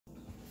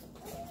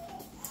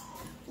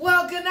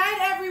Well, good night,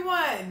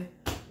 everyone.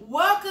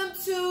 Welcome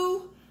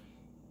to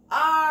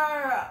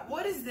our,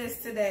 what is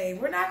this today?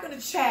 We're not going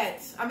to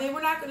chat. I mean,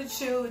 we're not going to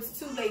chew. It's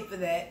too late for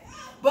that.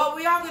 But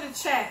we are going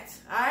to chat,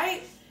 all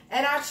right?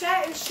 And our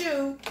chat and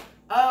chew,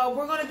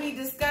 we're going to be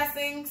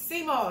discussing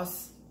sea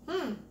moss.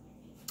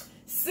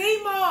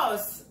 Sea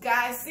moss.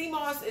 Guys, sea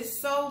moss is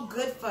so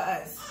good for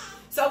us.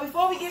 So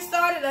before we get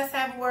started, let's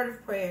have a word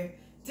of prayer.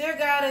 Dear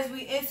God, as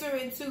we enter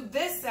into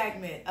this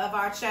segment of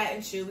our chat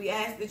and chew, we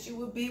ask that you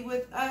would be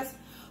with us.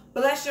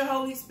 Bless your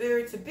Holy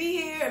Spirit to be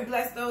here and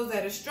bless those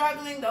that are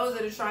struggling, those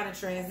that are trying to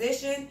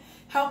transition.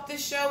 Help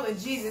this show. In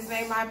Jesus'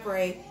 name I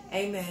pray.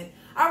 Amen.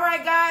 All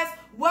right, guys.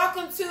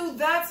 Welcome to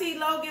The T.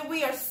 Logan.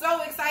 We are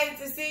so excited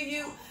to see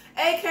you,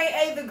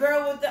 a.k.a. the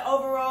girl with the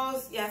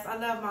overalls. Yes, I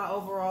love my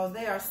overalls.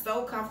 They are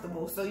so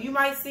comfortable. So you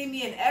might see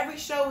me in every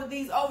show with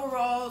these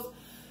overalls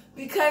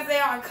because they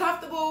are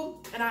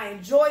comfortable and I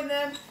enjoy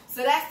them.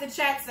 So that's the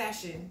chat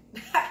session.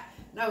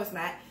 No, it's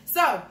not.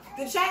 So,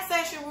 the chat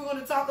session we're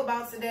going to talk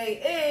about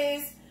today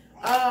is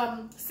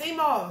sea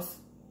moss.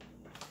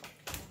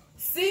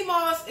 Sea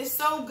moss is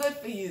so good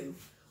for you.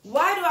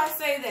 Why do I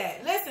say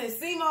that? Listen,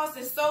 sea moss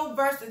is so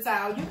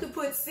versatile. You can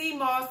put sea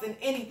moss in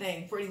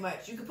anything, pretty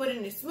much. You can put it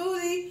in a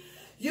smoothie.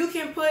 You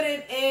can put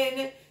it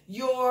in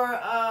your,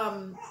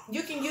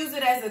 you can use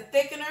it as a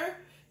thickener.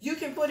 You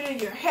can put it in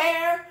your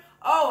hair.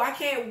 Oh, I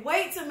can't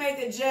wait to make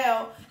a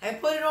gel and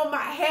put it on my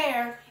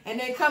hair and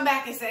then come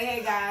back and say,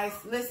 hey guys,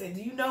 listen,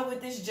 do you know what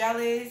this gel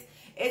is?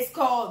 It's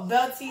called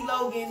The T.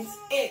 Logan's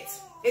It.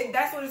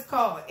 That's what it's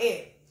called,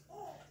 It.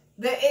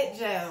 The It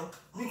gel.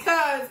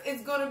 Because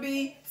it's going to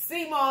be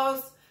sea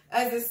moss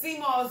as a sea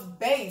moss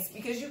base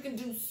because you can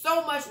do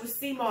so much with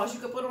sea moss. You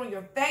can put it on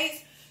your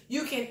face.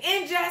 You can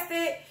ingest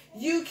it.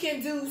 You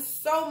can do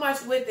so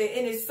much with it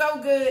and it's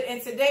so good.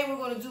 And today we're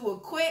going to do a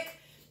quick,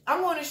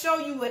 I'm going to show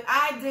you what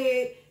I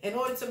did in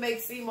order to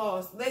make sea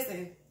moss.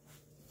 Listen,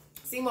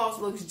 sea moss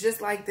looks just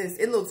like this.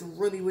 It looks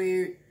really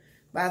weird,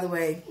 by the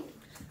way.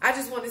 I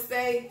just want to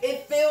say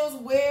it feels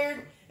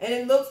weird and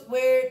it looks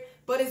weird,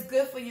 but it's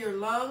good for your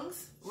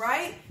lungs,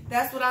 right?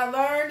 That's what I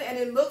learned, and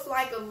it looks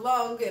like a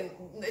lung, and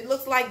it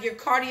looks like your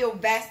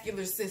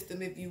cardiovascular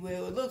system, if you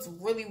will. It looks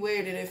really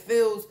weird, and it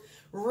feels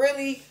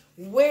really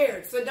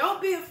weird. So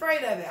don't be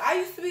afraid of it. I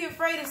used to be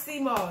afraid of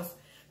sea moss.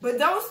 But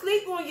don't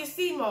sleep on your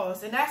sea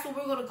moss, and that's what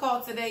we're going to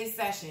call today's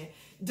session.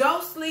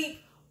 Don't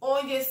sleep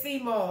on your sea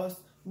moss.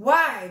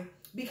 Why?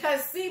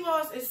 Because sea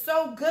moss is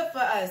so good for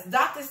us.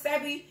 Dr.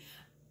 Sebi,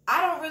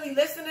 I don't really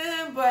listen to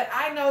him, but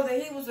I know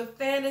that he was a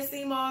fan of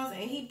sea moss,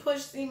 and he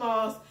pushed sea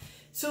moss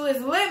to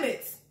his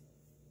limits.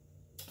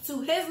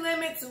 To his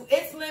limit, to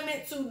its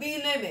limit, to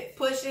the limit.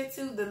 Push it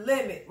to the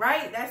limit,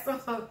 right? That's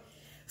something.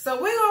 So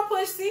we're going to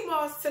push sea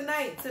moss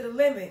tonight to the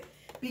limit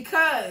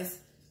because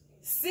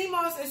sea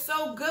moss is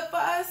so good for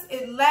us.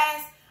 It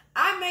lasts.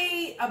 I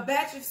made a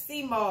batch of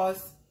sea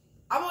moss,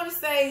 I want to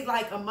say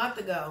like a month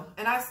ago.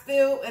 And I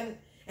still, and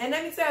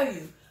let me tell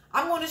you,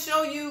 I'm going to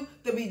show you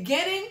the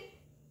beginning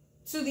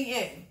to the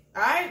end.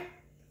 All right.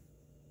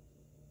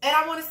 And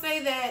I want to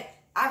say that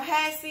I've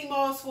had sea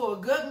moss for a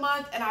good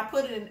month and I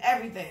put it in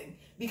everything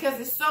because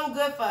it's so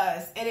good for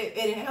us. And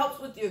it helps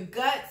with your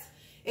guts.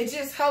 It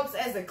just helps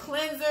as a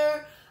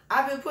cleanser.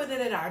 I've been putting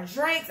it in our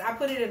drinks. I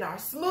put it in our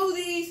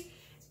smoothies.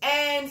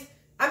 And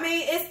I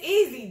mean, it's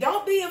easy.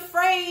 Don't be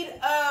afraid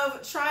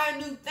of trying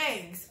new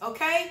things,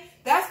 okay?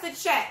 That's the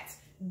chat.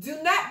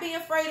 Do not be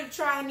afraid of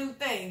trying new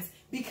things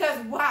because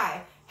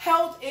why?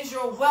 Health is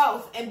your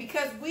wealth, and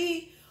because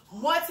we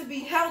want to be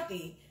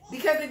healthy.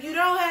 Because if you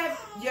don't have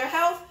your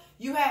health,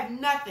 you have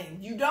nothing.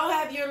 You don't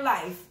have your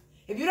life.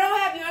 If you don't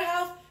have your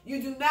health,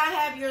 you do not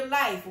have your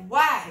life.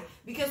 Why?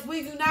 Because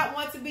we do not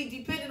want to be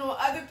dependent on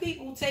other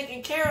people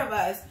taking care of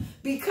us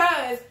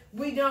because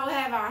we don't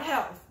have our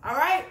health, all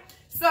right?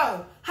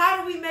 So, how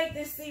do we make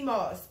this sea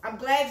moss? I'm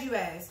glad you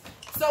asked.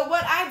 So,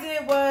 what I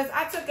did was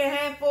I took a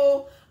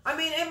handful. I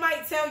mean, it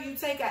might tell you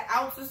take an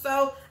ounce or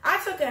so. I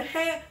took a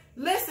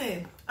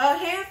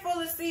handful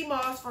of sea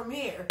moss from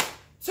here.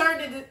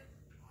 Turned it,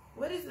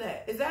 what is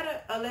that? Is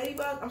that a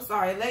ladybug? I'm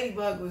sorry, a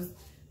ladybug was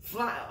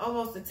flying,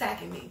 almost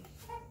attacking me.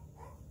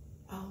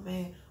 Oh,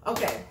 man.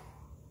 Okay.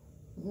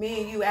 Me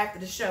and you after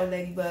the show,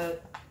 ladybug.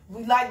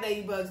 We like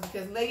ladybugs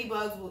because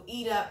ladybugs will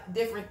eat up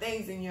different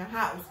things in your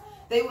house.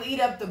 They will eat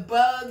up the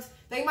bugs.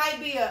 They might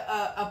be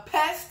a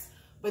pest,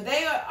 but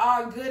they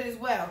are good as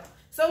well.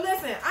 So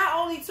listen, I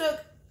only took,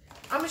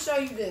 I'm going to show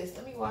you this.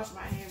 Let me wash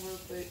my hand real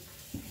quick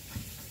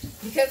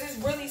because it's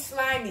really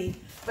slimy.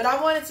 But I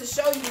wanted to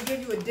show you, to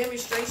give you a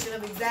demonstration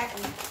of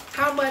exactly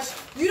how much.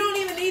 You don't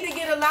even need to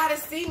get a lot of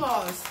sea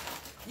moss.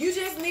 You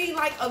just need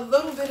like a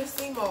little bit of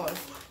sea moss.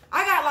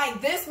 I got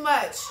like this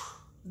much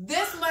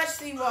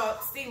sea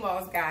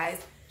moss,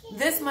 guys.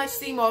 This much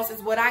sea moss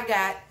is what I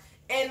got.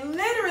 And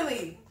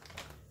literally,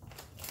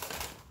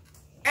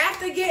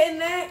 after getting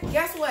that,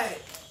 guess what?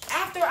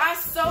 After I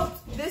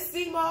soaked this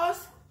sea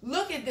moss,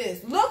 look at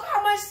this. Look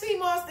how much sea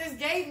moss this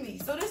gave me.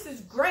 So this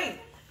is great.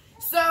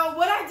 So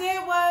what I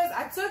did was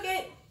I took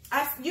it.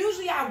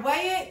 Usually I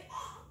weigh it,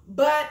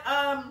 but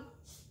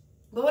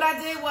But what I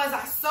did was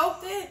I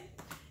soaked it,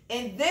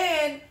 and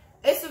then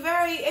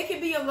it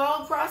can be a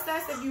long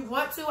process if you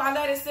want to. I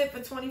let it sit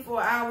for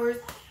 24 hours,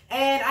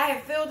 and I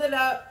have filled it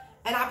up,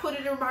 and I put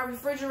it in my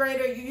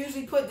refrigerator. You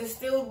usually put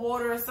distilled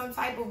water or some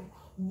type of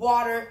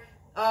water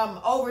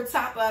over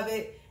top of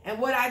it. And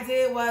what I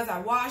did was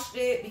I washed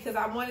it because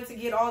I wanted to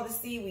get all the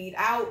seaweed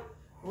out,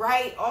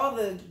 right? All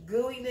the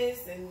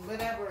gooiness and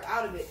whatever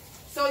out of it.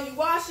 So you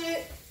wash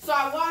it. So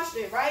I washed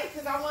it, right?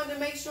 Because I wanted to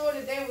make sure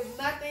that there was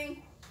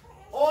nothing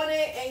on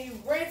it, and you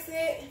rinse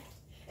it.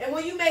 And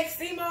when you make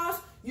sea moss,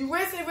 you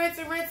rinse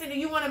it, and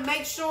you want to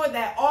make sure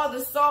that all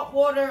the salt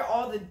water,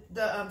 all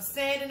the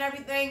sand and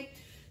everything,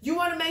 you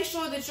want to make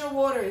sure that your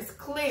water is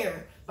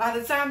clear by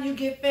the time you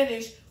get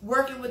finished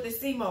working with the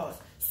sea moss.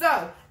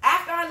 So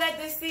after I let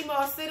this sea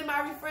moss sit in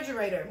my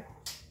refrigerator,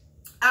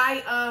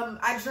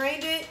 I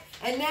drained it,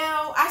 and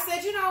now I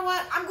said, you know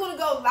what? I'm going to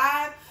go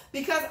live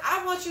because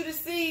I want you to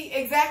see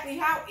exactly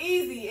how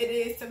easy it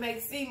is to make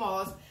sea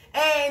moss,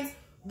 and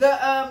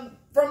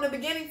from the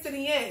beginning to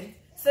the end,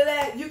 so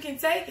that you can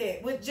take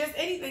it with just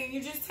anything.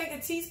 You just take a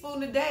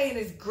teaspoon a day, and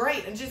it's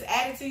great, and just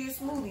add it to your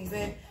smoothies,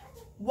 and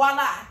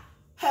voila,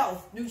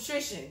 health,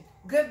 nutrition,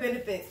 good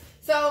benefits.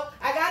 So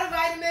I got a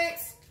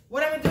Vitamix.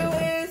 What I'm gonna do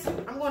is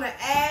I'm gonna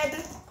add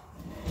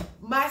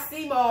my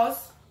sea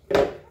moss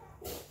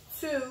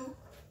to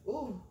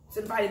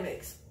the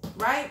Vitamix,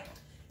 right?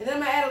 And then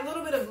I'm gonna add a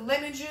little bit of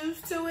lemon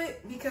juice to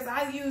it because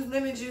I use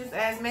lemon juice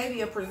as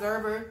maybe a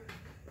preserver.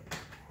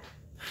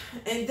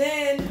 And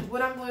then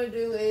what I'm going to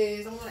do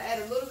is I'm going to add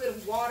a little bit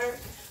of water.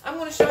 I'm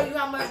going to show you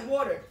how much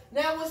water.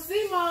 Now with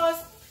sea moss,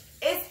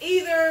 it's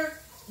either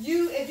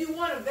if you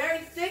want a very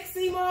thick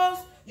sea moss,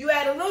 you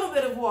add a little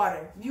bit of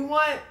water. If you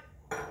want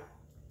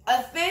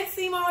a thin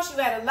sea moss,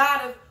 you add a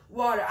lot of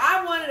water.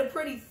 I wanted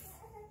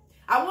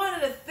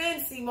a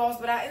thin sea moss,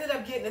 but I ended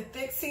up getting a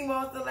thick sea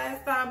moss the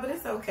last time, but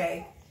it's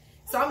okay.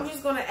 So I'm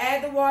just going to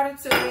add the water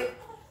to it.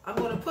 I'm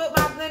going to put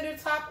my blender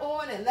top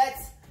on, and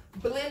let's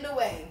blend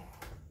away.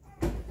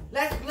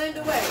 Let's blend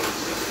away.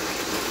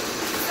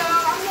 So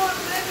I'm going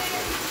to blend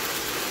it.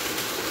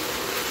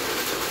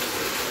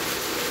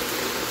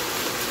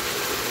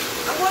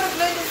 I'm going to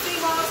blend the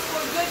sea moss for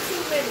a good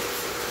 2 minutes.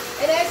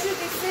 And as you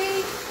can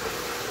see,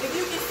 if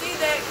you can see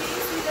that, can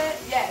you see that?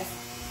 Yes.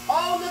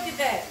 Oh, look at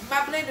that.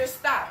 My blender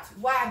stopped.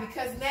 Why?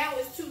 Because now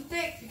it's too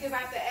thick because I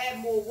have to add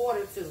more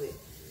water to it.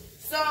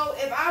 So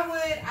if I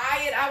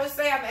would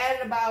say I'm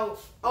adding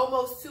about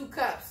almost 2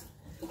 cups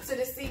to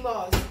the sea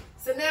moss.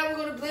 So now we're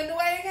going to blend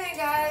away again,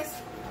 guys.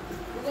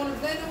 We're going to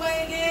blend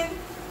away again.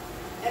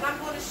 And I'm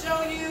going to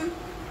show you,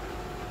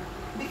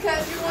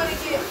 because you want to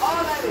get all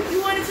of it. You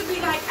want it to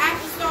be like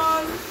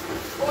applesauce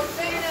or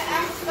thinner than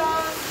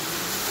applesauce.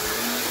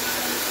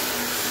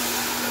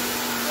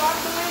 So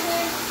I'm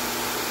blending.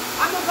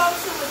 I'm going to go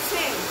to a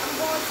 10. I'm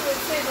going to a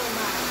 10 on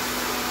mine.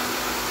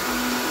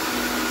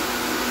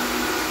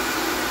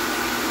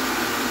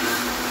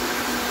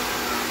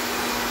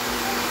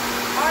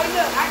 All right,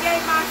 look. I gave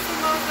my sea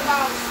moss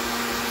about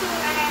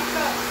 2.5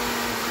 cups.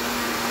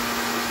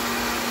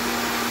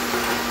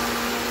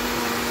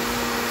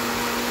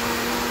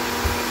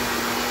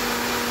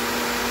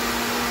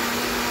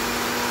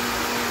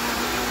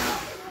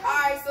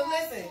 Alright, so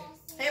listen.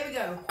 Here we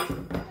go.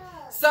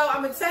 So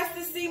I'm going to test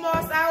the sea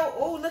moss out.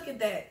 Oh, look at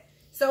that.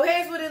 So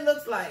here's what it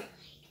looks like.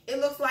 It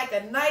looks like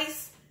a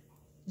nice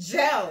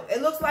gel.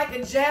 It looks like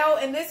a gel.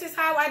 And this is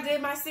how I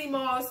did my sea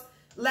moss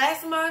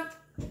last month.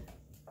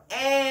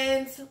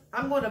 And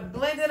I'm going to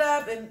blend it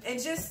up and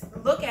just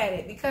look at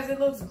it because it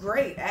looks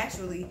great,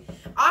 actually.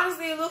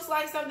 Honestly, it looks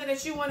like something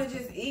that you want to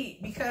just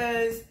eat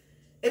because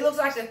it looks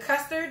like a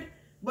custard.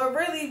 But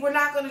really, we're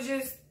not going to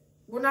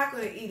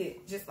eat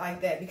it just like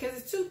that because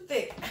it's too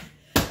thick.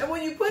 And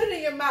when you put it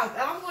in your mouth,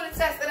 and I'm going to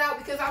test it out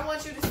because I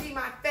want you to see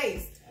my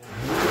face.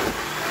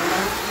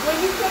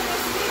 When you put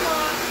this thing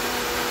on,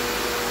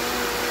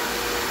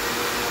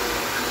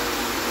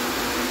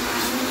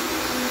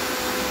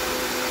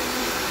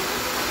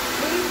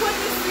 put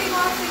this thing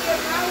off in your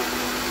mouth.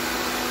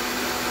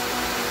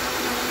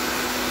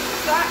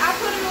 So I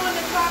put it on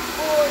the clock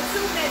for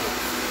 2 minutes.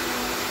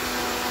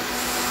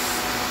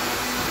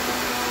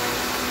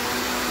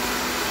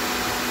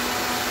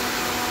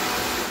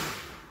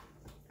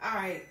 All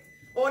right,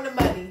 on the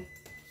money.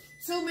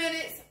 2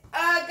 minutes.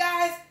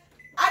 Guys,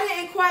 I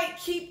didn't quite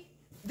keep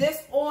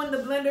this on the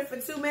blender for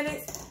 2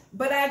 minutes,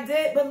 but I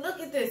did. But look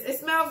at this. It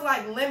smells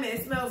like lemon.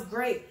 It smells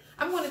great.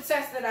 I'm going to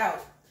test it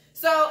out.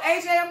 So,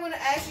 AJ, I'm going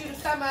to ask you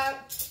to come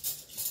up.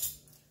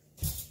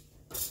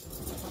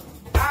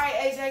 All right,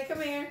 AJ,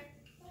 come here.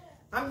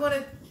 I'm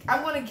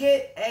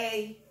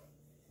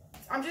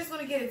just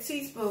going to get a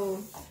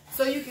teaspoon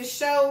so you can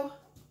show.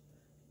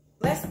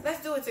 Let's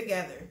do it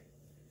together.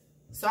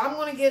 So, I'm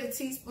going to get a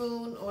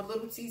teaspoon or a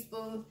little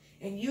teaspoon,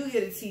 and you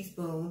get a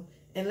teaspoon,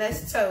 and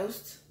let's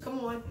toast. Come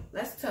on,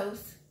 let's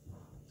toast.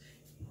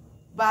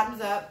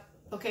 Bottoms up.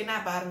 Okay,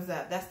 not bottoms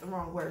up. That's the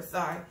wrong word.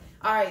 Sorry.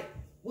 All right,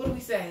 what do we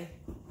say?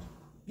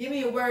 Give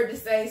me a word to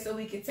say so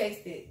we can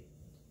taste it.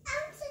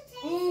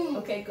 Mm.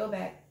 Okay, go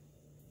back.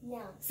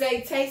 No.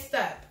 Say taste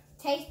up.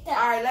 Taste up.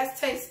 All right, let's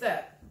taste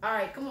up. All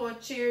right, come on,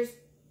 cheers.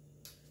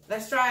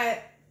 Let's try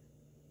it.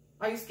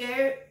 Are you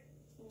scared?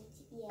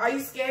 Yeah. Are you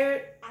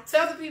scared?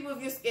 Tell the people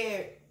if you're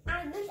scared.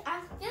 I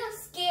feel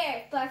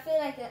scared, but I feel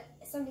like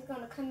something's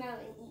gonna come out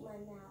and eat my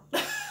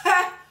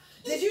mouth.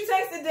 Did you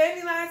taste the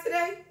dandelion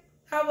today?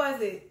 How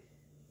was it?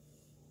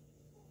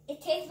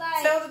 It tastes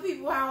like. Tell the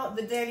people how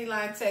the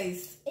dandelion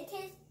tastes. It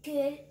tastes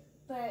good,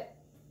 but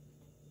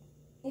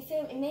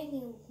it made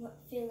me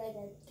feel like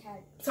I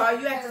had. So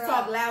you have to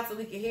talk loud so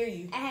we can hear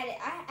you. I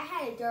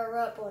had to throw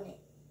up on it.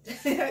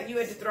 You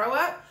had to throw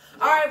up?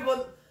 Yeah. All right,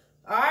 well,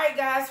 all right,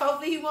 guys.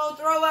 Hopefully he won't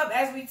throw up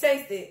as we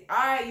taste it. All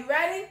right, you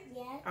ready?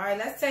 Yeah. All right,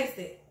 let's taste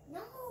it.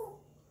 No.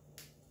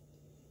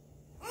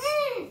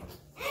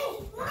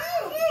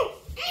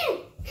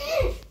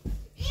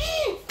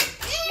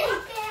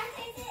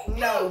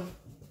 No.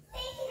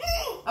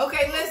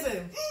 Okay,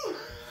 listen.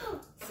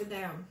 Sit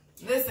down.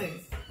 Listen.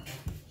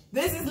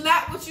 This is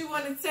not what you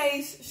want to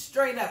taste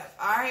straight up,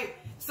 all right?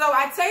 So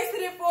I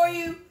tasted it for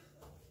you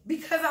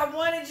because I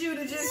wanted you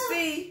to just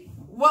see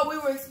what we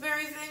were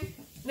experiencing.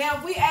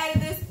 Now, we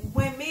added this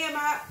when me and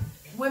my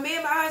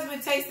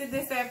husband tasted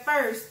this at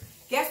first.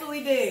 Guess what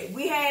we did?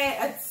 We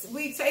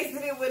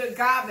tasted it with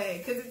agave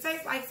because it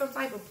tastes like some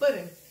type of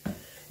pudding.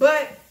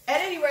 But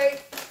at any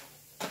rate,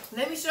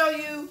 let me show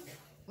you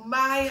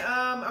my.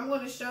 I'm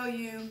going to show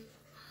you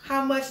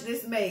how much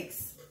this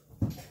makes.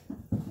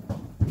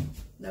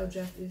 No,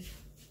 Justice.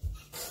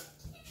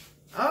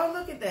 Oh,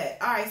 look at that.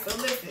 All right, so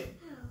listen.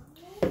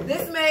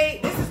 This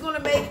is going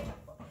to make,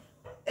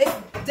 it's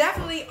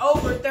definitely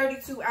over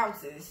 32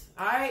 ounces.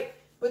 All right?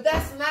 But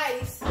that's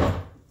nice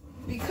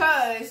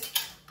because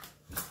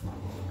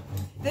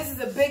this is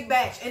a big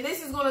batch. And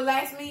this is going to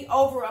last me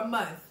over a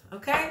month.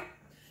 Okay?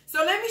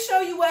 So let me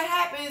show you what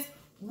happens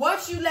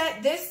once you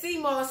let this sea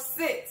moss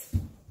sit.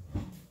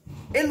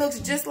 It looks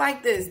just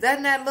like this.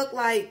 Doesn't that look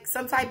like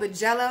some type of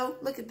jello?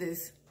 Look at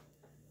this.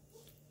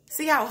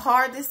 See how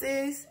hard this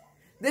is?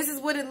 This is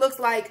what it looks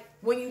like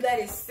when you let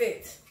it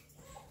sit.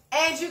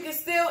 And you can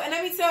still, and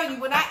let me tell you,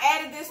 when I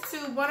added this to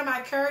one of my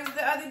curries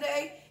the other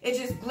day, it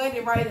just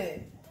blended right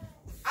in.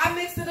 I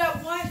mixed it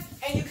up once,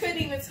 and you couldn't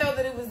even tell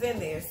that it was in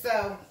there.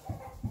 So,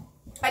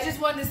 I just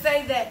wanted to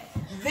say that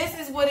this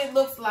is what it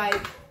looks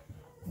like.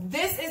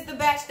 This is the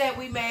batch that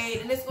we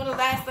made, and it's going to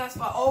last us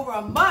for over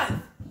a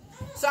month.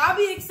 So, I'll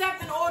be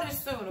accepting orders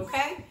soon,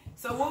 okay?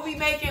 So, we'll be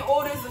making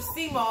orders of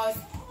sea moss.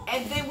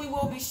 And then we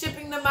will be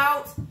shipping them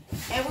out.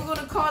 And we're going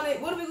to call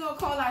it, what are we going to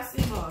call our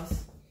sea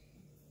moss?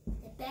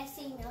 The best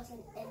sea moss in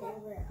the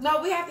world.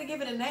 No, we have to give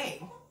it a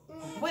name.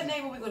 What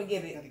name are we going to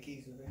give it? Got the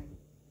keys, right?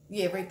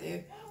 Yeah, right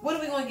there. What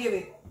are we going to give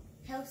it?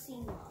 Health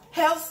sea moss.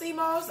 Health sea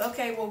moss?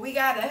 Okay, well, we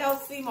got a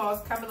health sea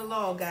moss coming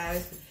along,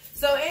 guys.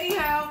 So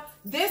anyhow,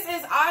 this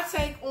is our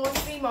take on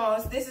sea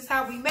moss. This is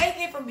how we make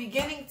it from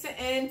beginning to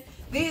end.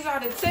 These are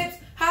the tips.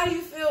 How do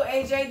you feel,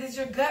 AJ? Does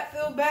your gut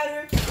feel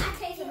better? I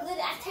taste a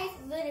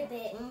little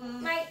bit.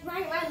 Mm-hmm. My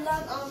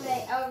lung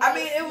already. I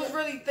mean, it was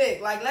really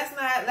thick. Like,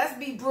 let's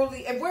be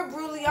brutally. If we're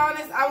brutally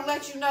honest, I will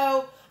let you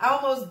know I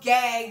almost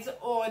gagged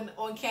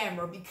on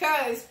camera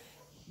because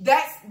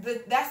that's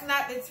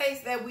not the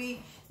taste that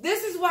we.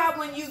 This is why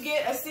when you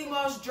get a sea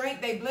moss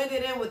drink, they blend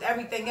it in with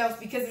everything else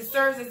because it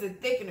serves as a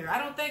thickener. I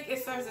don't think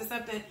it serves as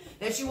something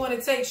that you want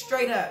to take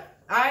straight up.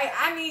 All right,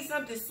 I need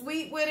something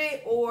sweet with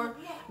it, or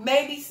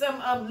maybe some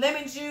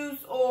lemon juice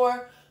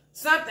or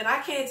something.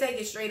 I can't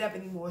take it straight up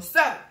anymore.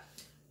 So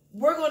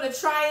we're gonna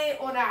try it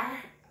on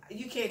our.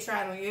 You can't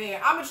try it on your hair.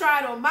 I'm gonna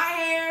try it on my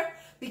hair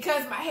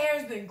because my hair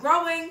has been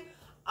growing,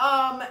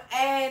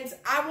 and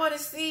I want to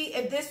see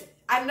if this.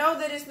 I know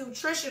that it's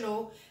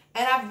nutritional,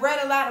 and I've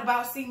read a lot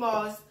about sea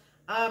moss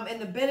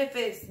and the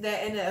benefits and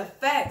the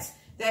effects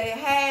that it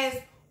has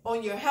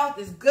on your health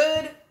is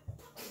good.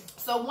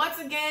 So once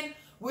again,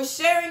 we're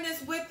sharing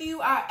this with you,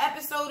 our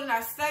episode and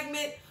our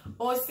segment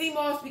on sea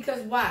moss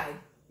because why?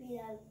 We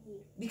love you.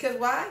 Because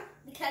why?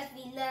 Because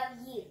we love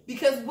you.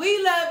 Because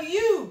we love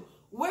you.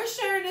 We're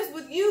sharing this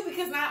with you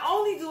because not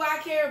only do I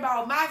care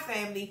about my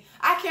family,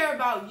 I care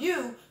about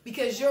you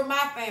because you're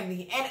my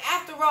family. And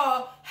after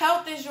all,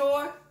 health is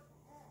your...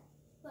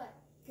 What?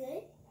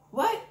 Good?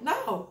 What?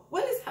 No.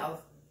 What is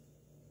health?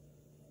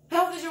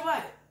 Health is your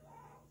what?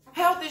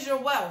 Health is your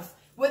wealth.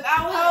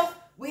 Without health,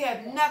 we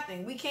have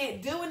nothing. We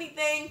can't do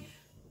anything.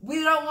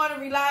 We don't want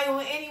to rely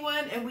on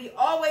anyone, and we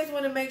always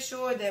want to make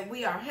sure that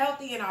we are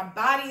healthy and our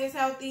body is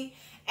healthy,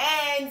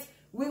 and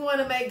we want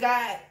to make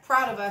God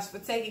proud of us for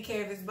taking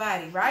care of his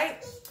body,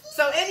 right?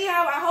 So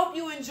anyhow, I hope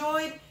you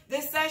enjoyed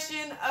this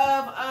session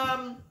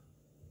of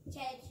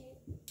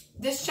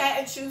this chat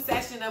and chew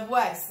session of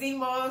what? Sea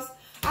moss.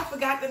 I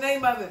forgot the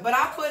name of it, but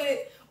I put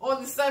it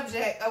on the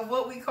subject of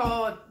what we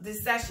called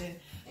this session.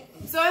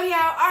 So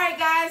anyhow, all right,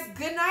 guys,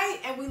 good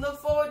night, and we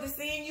look forward to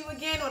seeing you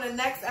again on the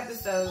next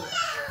episode.